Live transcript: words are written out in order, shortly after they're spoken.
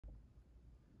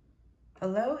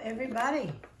Hello,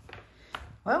 everybody.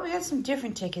 Well, we got some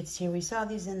different tickets here. We saw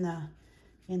these in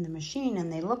the machine,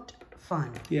 and they looked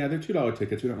fun. Yeah, they're $2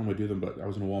 tickets. We don't normally do them, but I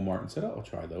was in a Walmart and said, "Oh, I'll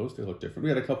try those. They look different." We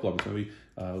had a couple of them, so maybe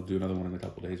we'll do another one in a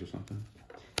couple days or something.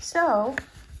 So,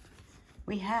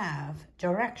 we have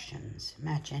directions.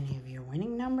 Match any of your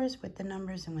winning numbers with the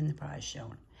numbers and win the prize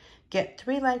shown. Get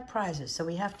 3 like prizes, so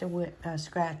we have to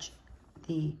scratch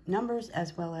the numbers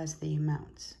as well as the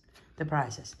amounts, the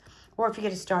prizes. Or if you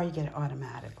get a star, you get it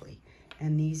automatically.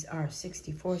 And these are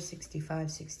 64,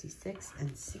 65, 66,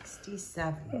 and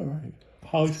 67. All right.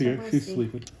 Holly's here. She's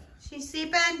sleeping. She's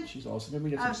sleeping? She's also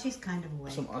maybe she's kind of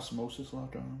awake. Some osmosis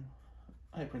locked on.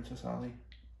 Hi, Princess Holly.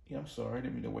 Yeah, I'm sorry. I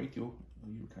didn't mean to wake you.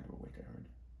 You were kind of awake, I heard.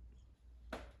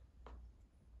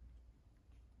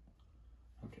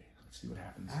 Okay, let's see what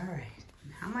happens. All right.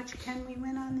 How much can we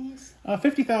win on these?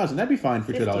 50,000. That'd be fine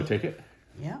for a $2 ticket.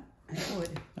 Yeah, I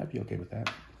would. I'd be okay with that.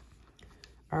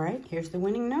 All right, here's the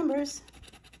winning numbers.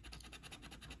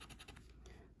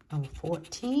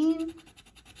 14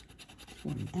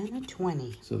 20. and a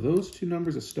 20. So those two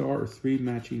numbers, a star, are 3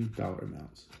 matching dollar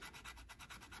amounts.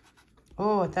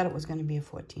 Oh, I thought it was going to be a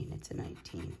 14. It's a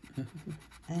 19.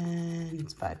 And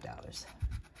it's $5.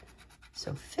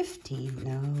 So 15,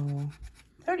 no,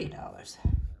 $30.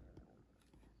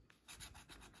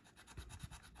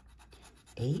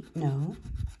 8, no,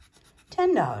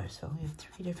 $10. So we have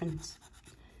 3 different.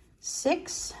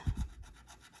 6,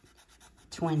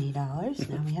 $20.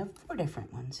 Now we have 4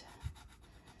 different ones.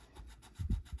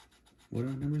 What are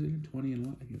our numbers again? 20 and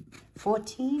what?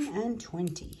 14 and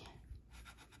 20.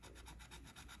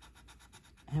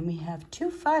 And we have 2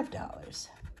 $5.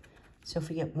 So if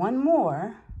we get one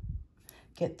more,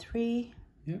 get 3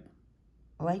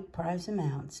 like prize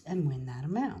amounts and win that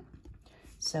amount.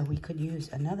 So we could use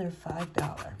another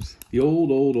 $5. The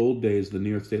old days, the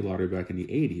New York State Lottery back in the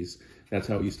 80s, that's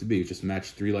how it used to be. You just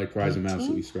match 3 like prize amounts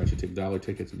that you scratch. You take dollar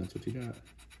tickets, and that's what you got.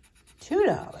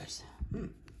 $2.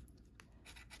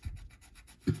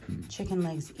 Chicken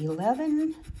legs,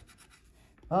 11.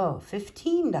 Oh,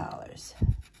 $15.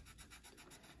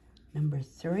 Number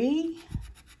 3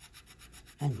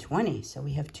 and 20. So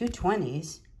we have 2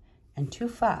 20s and 2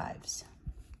 5s.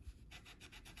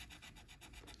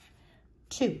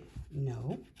 2,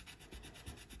 no.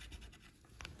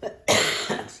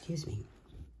 Excuse me.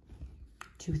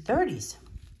 2 30s.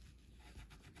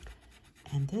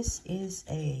 And this is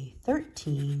a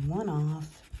 13, one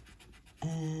off,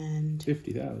 and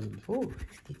 50,000. Oh,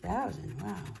 50,000,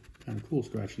 wow. Kind of cool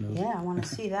scratching those. Yeah, I want to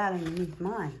see that underneath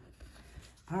mine.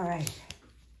 All right.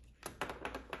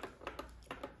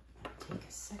 Take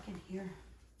a second here.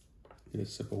 Get a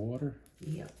sip of water.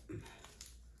 Yep.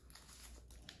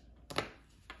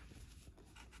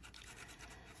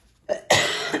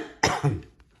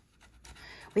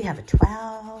 We have a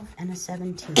 12 and a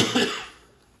 17.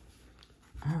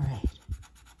 All right.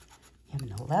 We have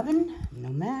an 11, no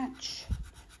match.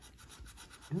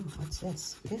 Ooh, what's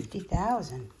this?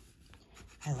 50,000.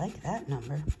 I like that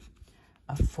number.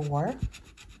 A 4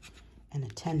 and a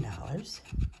 $10.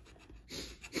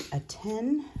 A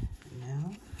 10,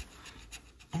 no.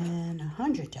 And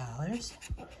 $100.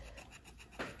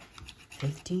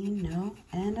 15, no.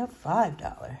 And a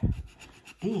 $5.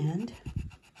 And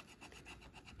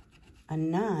a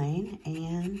 9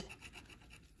 and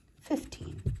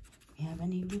 15. We have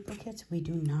any duplicates? We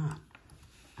do not.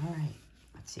 All right,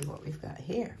 let's see what we've got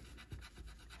here.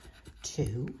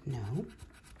 2, no.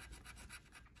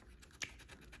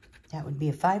 That would be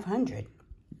a 500.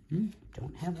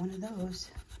 Don't have one of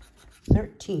those.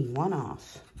 13, one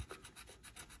off.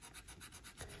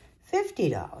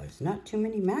 $50, not too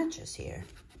many matches here.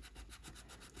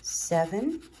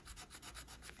 7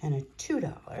 and a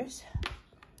 $2.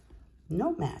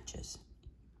 No matches.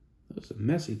 Those are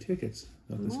messy tickets.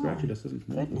 The scratcher just doesn't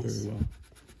come off very well.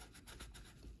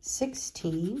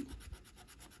 16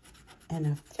 and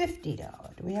a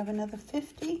 $50. Do we have another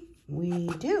 50? We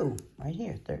do. Right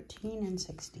here, 13 and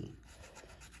 16.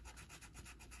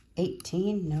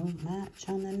 18, no match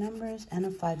on the numbers, and a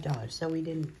 $5. So we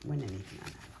didn't win anything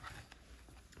on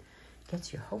that.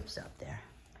 Gets your hopes up there.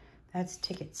 That's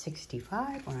ticket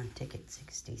 65. We're on ticket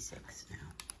 66 now.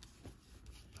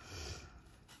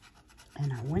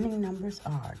 And our winning numbers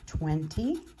are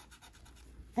 20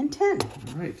 and 10.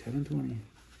 All right, 10 and 20.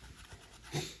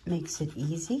 That makes it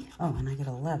easy. Oh, and I get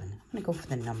 11. I'm going to go for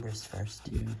the numbers first.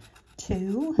 Yeah.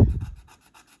 2,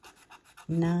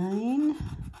 9,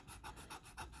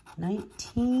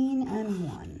 19, and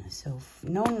 1. So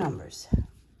no numbers.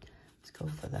 Let's go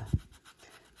for the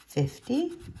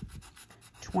 50,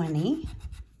 20,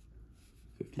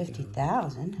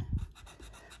 50,000,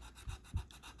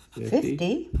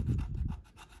 50,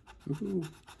 Woohoo.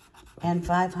 And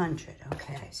 500.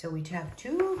 Okay, so we have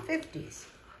two 50s.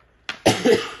 All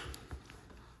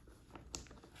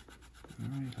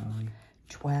right, Holly.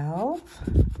 12,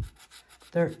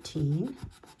 13,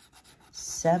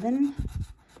 7,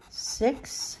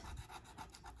 6,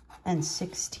 and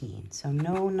 16. So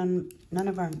none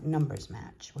of our numbers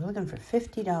match. We're looking for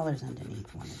 $50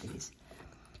 underneath one of these.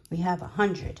 We have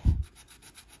 100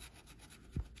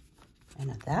 and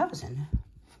 1,000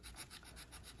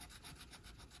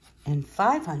 and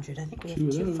 500. I think we have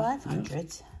two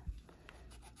 500s.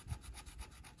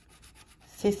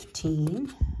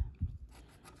 15.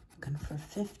 Looking for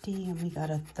 50, and we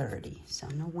got a 30. So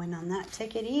no win on that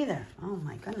ticket either. Oh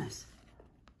my goodness.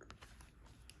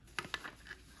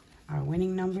 Our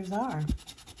winning numbers are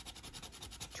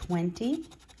 20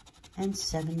 and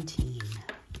 17.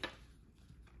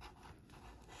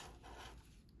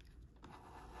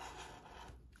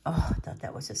 Oh, I thought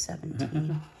that was a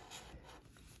 17.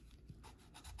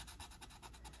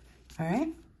 All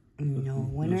right. No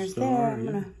winners there.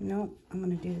 I'm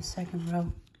gonna do the second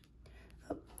row.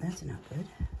 Oh, that's not good.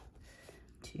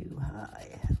 Too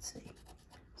high. Let's see.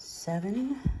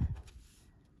 7,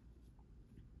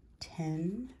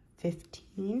 10,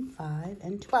 15, 5,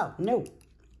 and 12. No.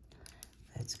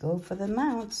 Let's go for the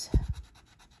amounts.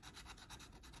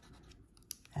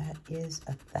 That is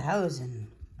 1,000.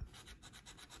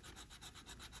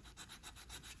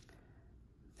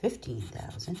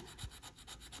 15,000.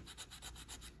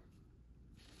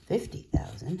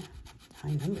 50,000.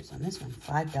 High numbers on this one.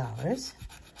 $5.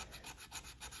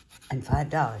 And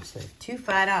 $5. So two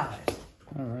 $5.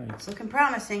 All right. It's looking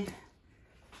promising.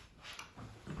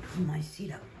 Pull my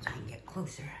seat up so I can get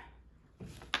closer.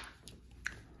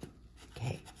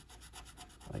 Okay.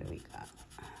 What do we got?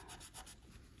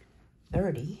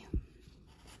 30.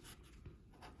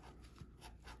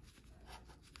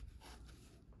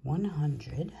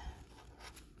 100.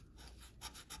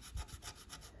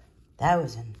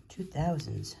 1,000.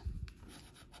 2,000s.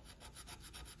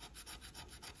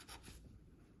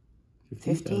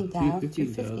 15,000. 2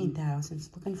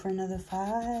 15,000s. Looking for another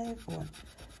 5. Or,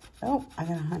 oh, I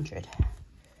got 100.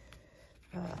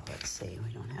 Let's see.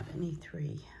 We don't have any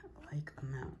 3 like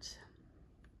amounts.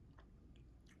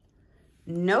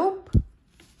 Nope.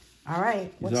 All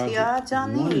right. What's the odds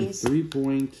on these?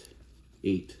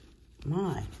 3.8.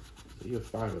 My. So you have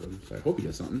 5 of them. So I hope you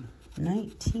get something.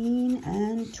 19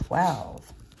 and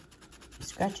 12. The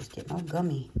scratchers getting all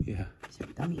gummy. Yeah. These are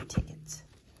gummy tickets.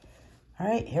 All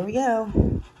right, here we go.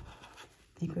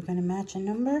 Think we're going to match a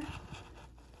number?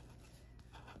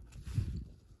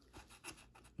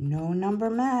 No number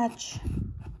match.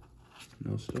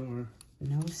 No star.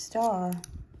 No star.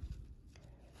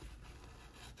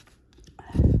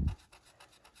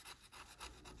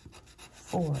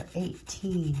 4,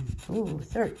 18,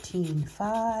 13,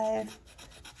 5,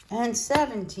 and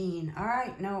 17. All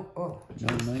right, no. Oh, geez.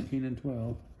 No 19 and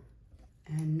 12.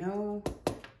 And no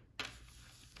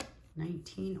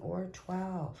 19 or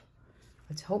 12.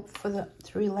 Let's hope for the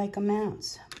 3 like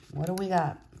amounts. What do we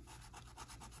got?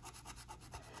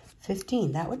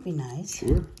 15. That would be nice.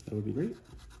 Sure, that would be great.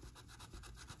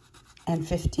 And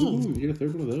 15. Ooh, you get a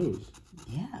third one of those.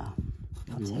 Yeah,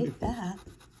 I'll take wonderful. that.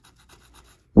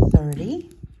 30.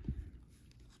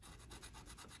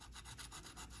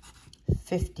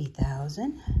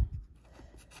 50,000.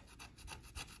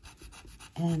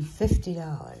 And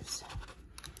 $50.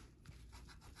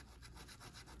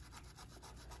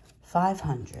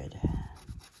 500.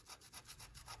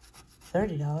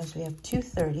 $30. We have 2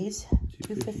 30s,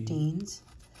 2 15s,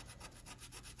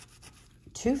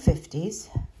 2 50s.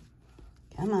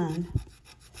 Come on.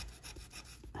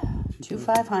 2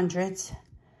 500s.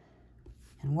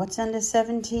 And what's under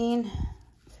 17?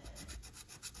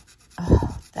 Oh,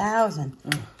 1,000.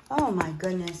 Oh my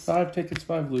goodness. 5 tickets,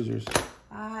 5 losers.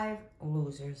 5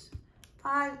 losers.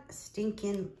 5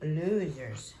 stinking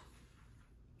losers.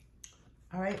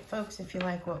 All right, folks, if you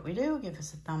like what we do, give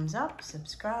us a thumbs up,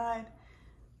 subscribe,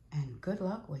 and good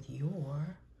luck with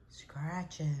your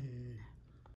scratching.